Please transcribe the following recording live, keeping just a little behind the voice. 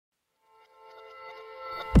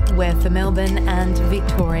We're for Melbourne and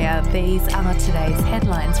Victoria. These are today's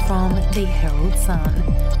headlines from the Herald Sun.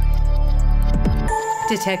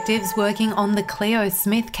 Detectives working on the Cleo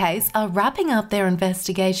Smith case are wrapping up their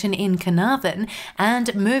investigation in Carnarvon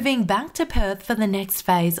and moving back to Perth for the next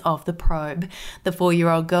phase of the probe. The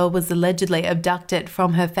 4-year-old girl was allegedly abducted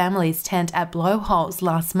from her family's tent at Blowholes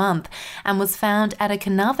last month and was found at a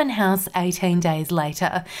Carnarvon house 18 days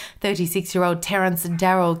later. 36-year-old Terence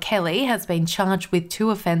Darrell Kelly has been charged with 2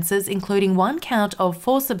 offences, including 1 count of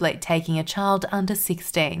forcibly taking a child under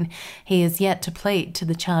 16. He is yet to plead to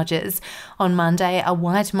the charges. On Monday, a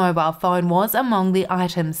white mobile phone was among the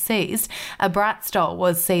items seized. A Bratz doll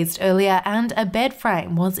was seized earlier and a bed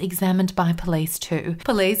frame was examined by police too.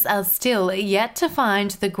 Police are still yet to find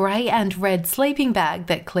the grey and red sleeping bag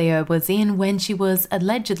that Cleo was in when she was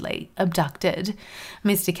allegedly abducted.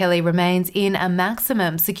 Mr. Kelly remains in a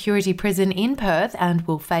maximum security prison in Perth and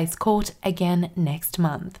will face court again next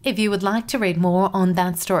month. If you would like to read more on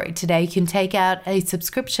that story today, you can take out a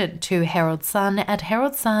subscription to Herald Sun at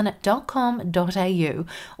heraldsun.com.au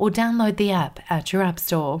or download the app at your app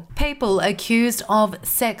store. People accused of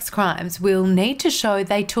sex crimes will need to show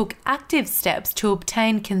they took active steps to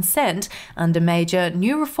obtain consent under major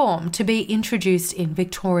new reform to be introduced in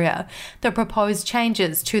Victoria. The proposed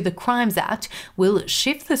changes to the Crimes Act will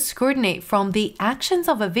shift the scrutiny from the actions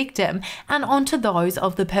of a victim and onto those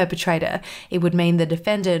of the perpetrator. It would mean the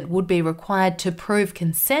defendant would be required to prove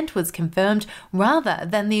consent was confirmed rather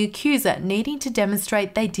than the accuser needing to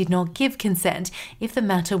demonstrate they did not give consent if the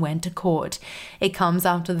matter went to court. It comes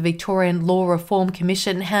after the Victorian Law Reform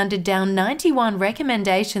Commission handed down 91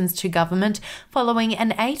 recommendations to government following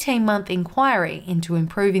an 18-month inquiry into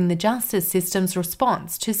improving the justice system's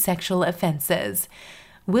response to sexual offences.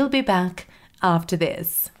 We'll be back after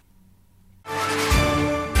this.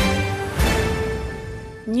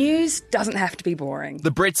 News doesn't have to be boring.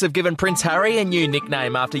 The Brits have given Prince Harry a new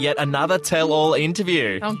nickname after yet another tell-all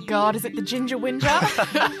interview. Oh God, is it the Ginger Whinger?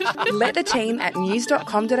 Let the team at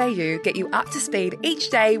news.com.au get you up to speed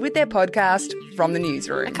each day with their podcast, From the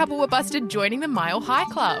Newsroom. A couple were busted joining the Mile High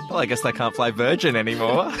Club. Well, I guess they can't play Virgin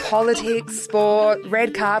anymore. Politics, sport,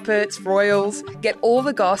 red carpets, royals. Get all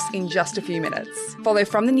the goss in just a few minutes. Follow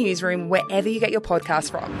From the Newsroom wherever you get your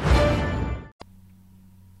podcast from.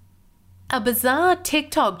 A bizarre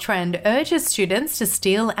TikTok trend urges students to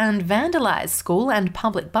steal and vandalise school and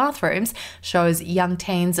public bathrooms, shows young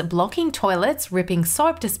teens blocking toilets, ripping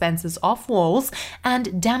soap dispensers off walls,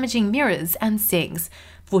 and damaging mirrors and sinks.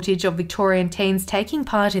 Footage of Victorian teens taking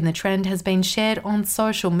part in the trend has been shared on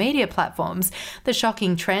social media platforms. The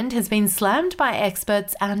shocking trend has been slammed by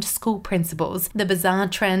experts and school principals. The bizarre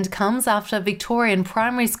trend comes after Victorian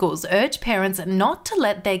primary schools urge parents not to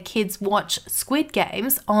let their kids watch Squid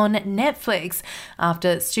Games on Netflix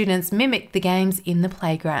after students mimicked the games in the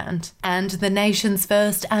playground. And the nation's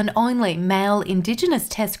first and only male Indigenous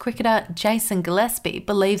Test cricketer Jason Gillespie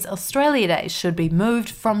believes Australia Day should be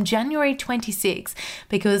moved from January 26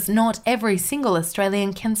 because not every single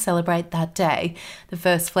Australian can celebrate that day. The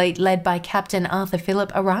First Fleet, led by Captain Arthur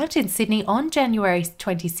Phillip, arrived in Sydney on January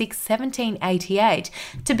 26, 1788,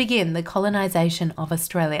 to begin the colonisation of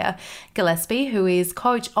Australia. Gillespie, who is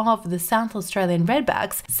coach of the South Australian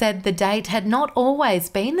Redbacks, said the date had not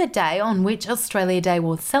always been the day on which Australia Day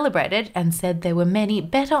was celebrated and said there were many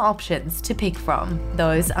better options to pick from.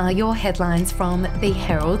 Those are your headlines from the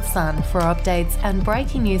Herald Sun. For updates and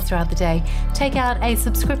breaking news throughout the day, take out a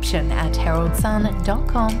subscription at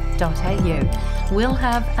heraldsun.com.au. We'll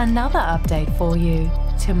have another update for you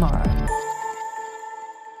tomorrow.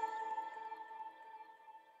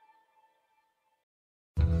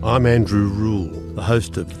 I'm Andrew Rule, the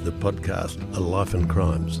host of the podcast A Life and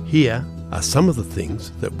Crimes. Here are some of the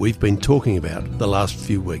things that we've been talking about the last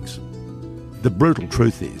few weeks. The brutal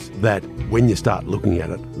truth is that when you start looking at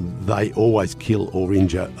it, they always kill or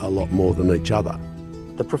injure a lot more than each other.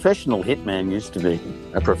 The professional hitman used to be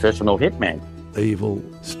a professional hitman. Evil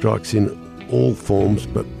strikes in all forms,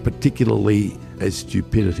 but particularly as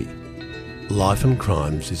stupidity. Life and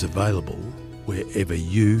Crimes is available wherever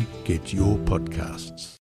you get your podcasts.